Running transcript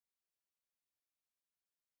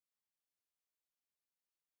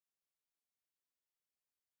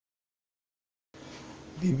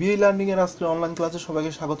BBA learning এর আজকের online ক্লাসে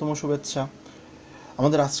সবাইকে স্বাগতম ও শুভেচ্ছা।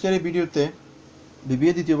 আমাদের আজকের এই ভিডিওতে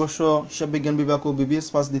বিবিএ দ্বিতীয় বর্ষ হিসাব বিজ্ঞান বিভাগ ও বিবিএস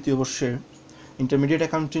পাস দ্বিতীয় বর্ষের ইন্টারমিডিয়েট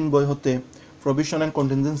অ্যাকাউন্টিং বই হতে প্রভিশন অ্যান্ড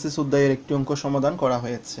কন্টিনজেন্সিস অধ্যায়ের একটি অঙ্ক সমাধান করা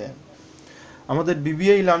হয়েছে। আমাদের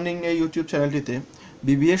বিবিএ লার্নিং এই ইউটিউব চ্যানেলটিতে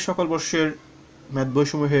বিবিএ সকল বর্ষের ম্যাথ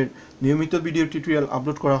বইসমূহের নিয়মিত ভিডিও টিউটোরিয়াল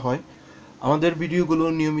আপলোড করা হয়। আমাদের ভিডিওগুলো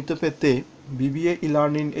নিয়মিত পেতে বিবিএ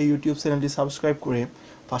লার্নিং এই ইউটিউব চ্যানেলটি সাবস্ক্রাইব করে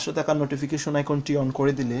পাশে থাকা নোটিফিকেশন আইকনটি অন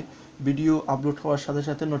করে দিলে ভিডিও আপলোড হওয়ার সাথে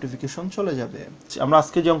সাথে নোটিফিকেশন চলে যাবে। আমরা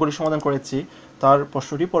আজকে যে অঙ্কটি সমাধান করেছি তার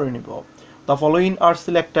প্রশ্নটি পড়ে নিব। The following are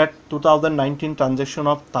selected 2019 transaction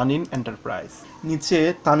of তানিন enterprise. নিচে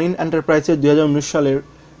তানিন এন্টারপ্রাইজের 2019 সালের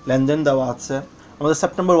লেনদেন দেওয়া আছে। আমাদের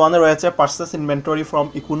সেপ্টেম্বর 1-এ রয়েছে purchase inventory from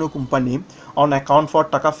ইকুনো company on account for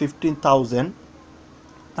টাকা 15,000।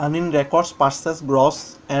 তানিন records purchase gross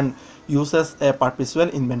and uses A perpetual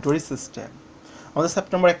inventory system. আমাদের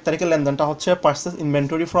সেপ্টেম্বর 1 তারিখের লেনদেনটা হচ্ছে purchase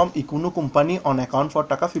inventory from ইকুনো company on account for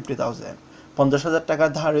টাকা 50,000। 50,000 টাকার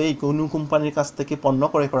ধারে ইকুনো কোম্পানির কাছ থেকে পণ্য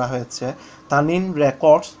ক্রয় করা হয়েছে। তানিন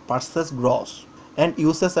records purchase gross and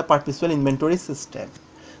uses A perpetual inventory system.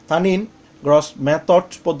 তানিন gross method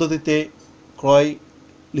পদ্ধতিতে ক্রয়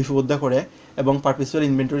লিপিবদ্ধ করে এবং পারপিচুয়াল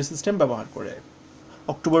ইনভেন্টরি সিস্টেম ব্যবহার করে।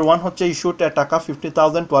 অক্টোবর 1 হচ্ছে ইস্যুড টাকা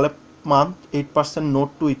 50,000 12 month 8% note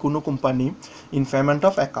two ইকুনো company in payment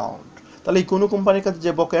of account. তাহলে ইকুনো কোম্পানির কাছে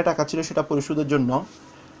যে বকেয়া টাকা ছিল সেটা পরিশোধের জন্য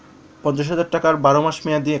 50,000 টাকার 12 মাস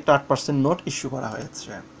মেয়াদি একটা 8% নোট ইস্যু করা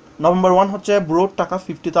হয়েছে। নভেম্বর 1 হচ্ছে ব্রোড টাকা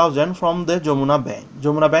 50,000 from the Jamuna bank.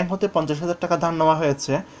 Jamuna bank হতে 50,000 টাকা ধার নেওয়া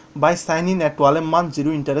হয়েছে by signing A 12 month zero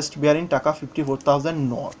interest bearing টাকা 54,000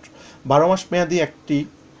 নোট। 12 মাস মেয়াদি একটি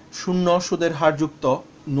শূন্য সুদের হারযুক্ত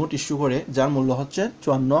নোট ইস্যু করে যার মূল্য হচ্ছে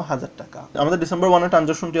 54,000 টাকা। আমাদের ডিসেম্বর 1 এর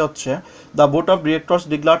ট্রানজাকশনটি হচ্ছে the board of directors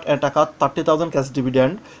declared এ টাকা 30,000 cash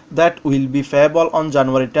dividend that will be payable on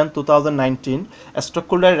January 10, 2019। Stock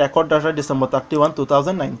holder record data December 31,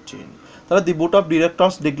 2019। তাহলে দি বোর্ড অফ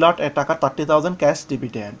ডিরেক্টরস ডিক্লার্ড এ টাকা 30,000 ক্যাশ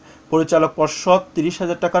ডিভিডেন্ড। পরিচালক পর্ষদ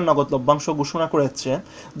 30,000 টাকা নগদ লভ্যাংশ ঘোষণা করেছে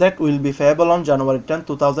that will be payable on January 10,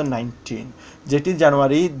 2019, যেটি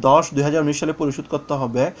জানুয়ারি 10, 2019 সালে পরিশোধ করতে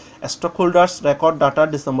হবে। Stock holders record data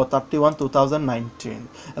December 31, 2019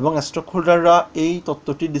 এবং স্টক হোল্ডাররা এই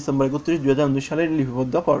তথ্যটি ডিসেম্বর 31, 2019 সালে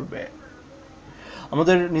লিপিবদ্ধ করবে।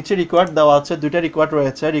 আমাদের নিচে রিকোয়ার্ড দেওয়া আছে, দুইটা রিকোয়ার্ড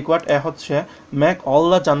রয়েছে। রিকোয়ার্ড এ হচ্ছে make all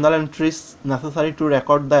the journal entries necessary to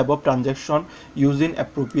record the above transaction using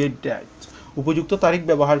appropriate date. উপযুক্ত তারিখ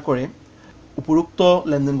ব্যবহার করে উপরোক্ত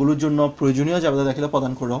লেনদেনগুলোর জন্য প্রয়োজনীয় জাবেদা দাখিলা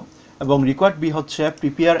প্রদান করো। এবং রিকোয়ার্ড বি হচ্ছে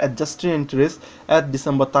prepare adjusted entries at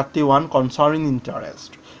December 31 concerning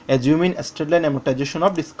interest assuming straight line amortisation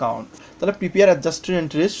of discount. তাহলে প্রিপেয়ার অ্যাডজাস্টেড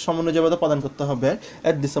এন্ট্রিজ সমন্বয় জাবেদা প্রদান করতে হবে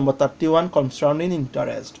at December 31 concerning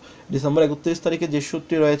interest. December 31 তারিখে যে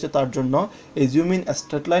সূত্রটি রয়েছে তার জন্য assuming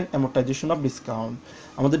straight line amortisation of discount.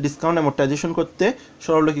 আমাদের ডিসকাউন্ট অ্যামোর্টাইজেশন করতে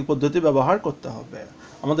সরলরৈখিক পদ্ধতি ব্যবহার করতে হবে।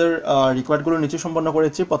 আমাদের রিকোয়ার্ডগুলো নিচে সম্পন্ন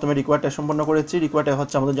করেছি। প্রথমে রিকোয়ার্ডটা সম্পন্ন করেছি। রিকোয়ার্ডে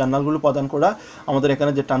হচ্ছে আমাদের জার্নালগুলো প্রদান করা। আমাদের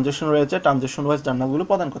এখানে যে ট্রানজ্যাকশন রয়েছে ট্রানজ্যাকশন ওয়াইজ জার্নালগুলো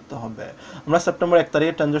প্রদান করতে হবে। আমরা সেপ্টেম্বর 1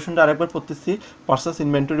 তারিখে ট্রানজ্যাকশনটা আরেকবার পড়তেছি। Purchase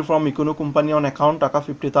inventory from ইকুনো company on account টাকা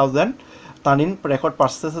 50,000। তানিন record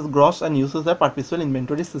পারচেসেস gross and uses A perpetual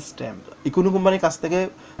inventory system. ইকুনো কোম্পানির কাছ থেকে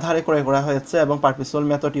ধারে ক্রয় করা হয়েছে এবং পারপিচুয়াল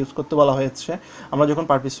মেথড ইউজ করতে বলা হয়েছে। আমরা যখন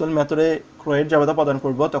পারপিচুয়াল মেথডে ক্রয়ের জাবেদা প্রদান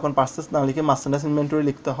করব তখন পারচেস না লিখে মার্চেন্ডাইজ ইনভেন্টরি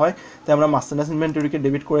লিখতে হয়। তাই আমরা মার্চেন্ডাইজ ইনভেন্টরিকে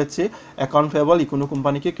ডেবিট করেছি, অ্যাকাউন্ট পেয়েবল ইকুনো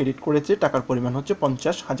কোম্পানিকে ক্রেডিট করেছি। টাকার পরিমাণ হচ্ছে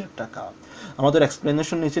 50,000 টাকা। আমাদের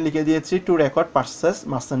এক্সপ্লেনেশন নিচে লিখে দিয়েছি two record purchase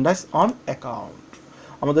merchandise on account.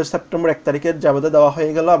 আমাদের সেপ্টেম্বর 1 তারিখের জাবেদা দেওয়া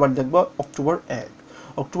হয়ে গেল। আবার দেখব অক্টোবর 1।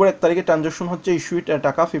 অক্টোবর 1 তারিখে ট্রানজ্যাকশন হচ্ছে ইস্যুড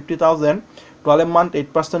টাকা 50,000 12 month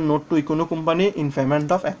 8% note two ইকুনো company in payment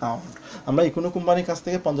of account. আমরা ইকুনো কোম্পানির কাছ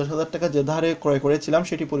থেকে 50,000 টাকা যে ধারে ক্রয় করেছিলাম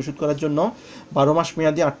সেটি পরিশোধ করার জন্য 12 মাস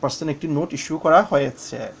মেয়াদি 8% একটি নোট ইস্যু করা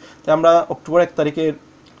হয়েছে। তাই আমরা অক্টোবর 1 তারিখের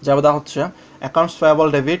জাবেদা হচ্ছে accounts payable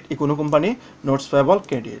debit ইকুনো company notes payable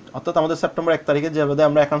credit. অর্থাৎ আমাদের সেপ্টেম্বর 1 তারিখে জাবেদা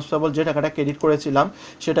আমরা অ্যাকাউন্টস পেয়েবল যে টাকাটা ক্রেডিট করেছিলাম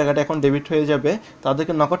সে টাকাটা এখন ডেবিট হয়ে যাবে।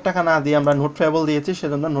 তাদেরকে নগদ টাকা না দিয়ে আমরা নোট পেয়েবল দিয়েছি,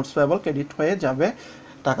 সেজন্য নোটস পেয়েবল ক্রেডিট হয়ে যাবে।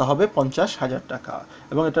 টাকা হবে 50,000 টাকা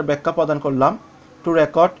এবং এটার ব্যাখ্যা প্রদান করলাম two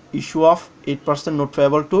record issue of 8% note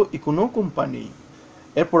payable two ইকুনো company.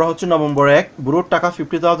 এরপর হচ্ছে নভেম্বর 1 ব্রোড টাকা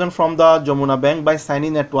 50,000 from the Jamuna bank by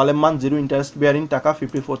signing A 12 month zero interest bearing টাকা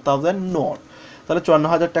 54,000 নোট। তাহলে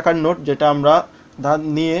 54,000 টাকার নোট যেটা আমরা ধার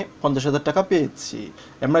নিয়ে 50,000 টাকা পেয়েছি।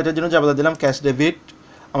 আমরা এটার জন্য জাবেদা দিলাম ক্যাশ ডেবিট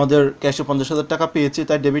আমাদের ক্যাশে 50,000 টাকা পেয়েছি,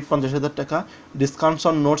 তাই ডেবিট 50,000 টাকা। Discounts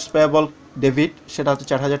on notes payable debit, সেটা হচ্ছে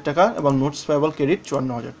 4,000 টাকা, এবং নোটস পেয়েবল ক্রেডিট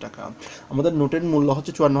 54,000 টাকা। আমাদের নোটের মূল্য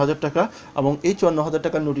হচ্ছে 54,000 টাকা, এবং এই 54,000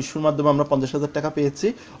 টাকার নোট ইস্যুর মাধ্যমে আমরা 50,000 টাকা পেয়েছি,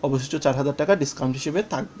 অবশিষ্ট 4,000 টাকা ডিসকাউন্ট হিসেবে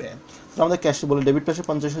থাকবে। তো আমাদের ক্যাশে বলে ডেবিট পাশে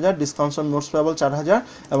 50,000, ডিসকাউন্টস অন নোটস পেয়েবল 4,000,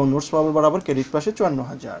 এবং নোটস পেয়েবল বরাবর ক্রেডিট পাশে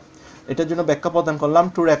 54,000। এটার জন্য ব্যাখ্যা প্রদান করলাম।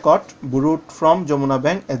 Two record borrowed from Jamuna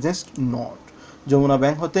bank against note, Jamuna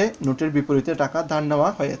bank হতে নোটের বিপরীতে টাকা ধার নেওয়া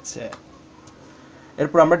হয়েছে।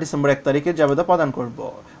 এরপর আমরা ডিসেম্বর 1 তারিখে জাবেদা প্রদান করব।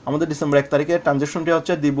 আমাদের ডিসেম্বর 1 তারিখে ট্রানজ্যাকশনটি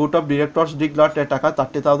হচ্ছে দি বোর্ড অফ ডিরেক্টরস ডিক্লার্ড এ টাকা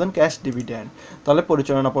 30,000 ক্যাশ ডিভিডেন্ড। তাহলে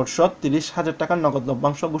পরিচালনা পর্ষদ 30,000 টাকার নগদ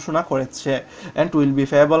লভ্যাংশ ঘোষণা করেছে, and will be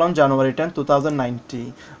payable on January 10, 2090।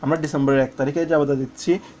 আমরা ডিসেম্বরের 1 তারিখে জাবেদা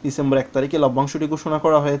দিচ্ছি। ডিসেম্বর 1 তারিখে লভ্যাংশটি ঘোষণা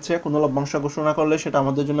করা হয়েছে। কোনো লভ্যাংশ ঘোষণা করলে সেটা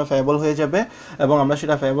আমাদের জন্য পেয়েবল হয়ে যাবে, এবং আমরা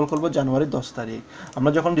সেটা পেয়েবল করব জানুয়ারি 10 তারিখ।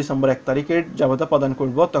 আমরা যখন ডিসেম্বর 1 তারিখের জাবেদা প্রদান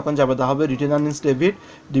করব, তখন জাবেদা হবে written earnings debit,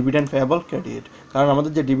 dividend payable credit. কারণ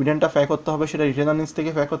আমাদের যে ডিভিডেন্ডটা পে করতে হবে সেটা রিটেন আর্নিংস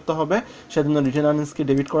থেকে পে করতে হবে, সেজন্য রিটেন আর্নিংসকে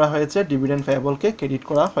ডেবিট করা হয়েছে, ডিভিডেন্ড পেয়েবলকে ক্রেডিট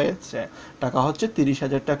করা হয়েছে। টাকা হচ্ছে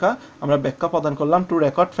 30,000 টাকা। আমরা ব্যাখ্যা প্রদান করলাম two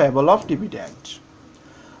record payable of dividend.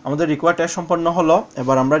 আমাদের রিকোয়ার্ড এ সম্পন্ন হলো।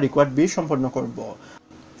 এবার আমরা রিকোয়ার্ড বি সম্পন্ন করব।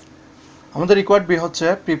 আমাদের রিকোয়ার্ড বি হচ্ছে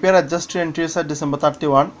prepare adjusted entries at December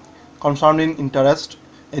 31 concerning interest,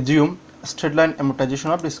 assume, straight line amortisation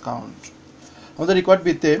of discount. আমাদের রিকোয়ার্ড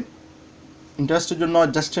বিতে ইন্টারেস্টের জন্য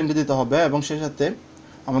অ্যাডজাস্ট এন্ট্রি দিতে হবে, এবং সেই সাথে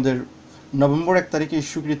আমাদের নভেম্বর 1 তারিখে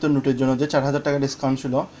ইস্যুকৃত নোটের জন্য যে 4,000 টাকা ডিসকাউন্ট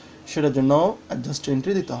ছিল সেটার জন্য অ্যাডজাস্ট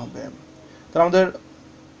এন্ট্রি দিতে হবে। তাহলে আমাদের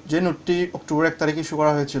যে নোটটি অক্টোবর 1 তারিখে ইস্যু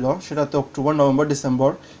করা হয়েছিল সেটাতে অক্টোবর, নভেম্বর, ডিসেম্বর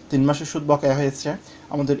 3 মাসের সুদ বকেয়া হয়েছে।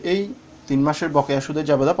 আমাদের এই 3 মাসের বকেয়া সুদের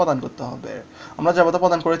জাবেদা প্রদান করতে হবে। আমরা জাবেদা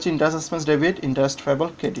প্রদান করেছি interest expense debit, interest payable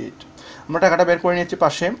credit. আমরা টাকাটা বের করে নিয়েছি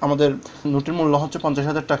পাশে। আমাদের নোটের মূল্য হচ্ছে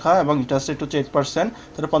 50,000 টাকা, এবং ইন্টারেস্ট রেট হচ্ছে 8%।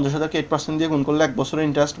 তাহলে 50,000কে 8% দিয়ে গুণ করলে 1 বছরের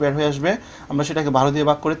ইন্টারেস্ট বের হয়ে আসবে। আমরা সেটাকে 12 দিয়ে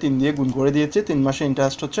ভাগ করে 3 দিয়ে গুণ করে দিয়েছি। 3 মাসে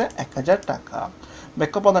ইন্টারেস্ট হচ্ছে 1,000 টাকা।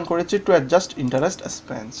 ব্যাখ্যা প্রদান করেছি টু অ্যাডজাস্ট ইন্টারেস্ট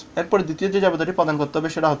এক্সপেন্স। এরপরে দ্বিতীয় যে জাবেদাটি প্রদান করতে হবে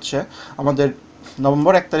সেটা হচ্ছে আমাদের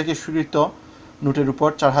নভেম্বর 1 তারিখে ইস্যুকৃত নোটের উপর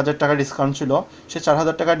 4,000 টাকা ডিসকাউন্ট ছিল। সে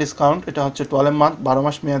 4,000 টাকা ডিসকাউন্ট, এটা হচ্ছে 12 মান্থ, 12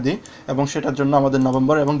 মাস মেয়াদি, এবং সেটার জন্য আমাদের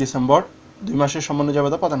নভেম্বর এবং ডিসেম্বর 2 মাসের সমন্বয়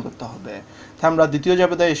জাবেদা প্রদান করতে হবে। তাই আমরা দ্বিতীয়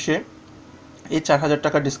জাবেদায় এসে এই 4,000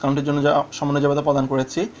 টাকা ডিসকাউন্টের জন্য সমন্বয় জাবেদা প্রদান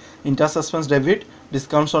করেছি interest expense debit,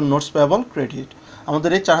 discounts on notes payable credit. আমাদের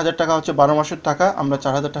এই 4,000 টাকা হচ্ছে 12 মাসের টাকা। আমরা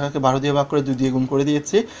 4,000 টাকাকে 12 দিয়ে ভাগ করে 2 দিয়ে গুণ করে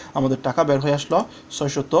দিয়েছি। আমাদের টাকা বের হয়ে আসলো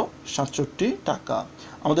 667 টাকা।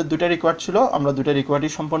 আমাদের দুইটা রিকোয়ার্ড ছিল, আমরা দুইটা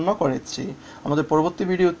রিকোয়ার্ডই সম্পন্ন করেছি। আমাদের পরবর্তী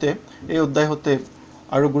ভিডিওতে এই অধ্যায় হতে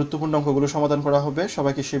আরও গুরুত্বপূর্ণ অঙ্কগুলো সমাধান করা হবে।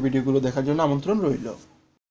 সবাইকে সেই ভিডিওগুলো দেখার জন্য আমন্ত্রণ রইল।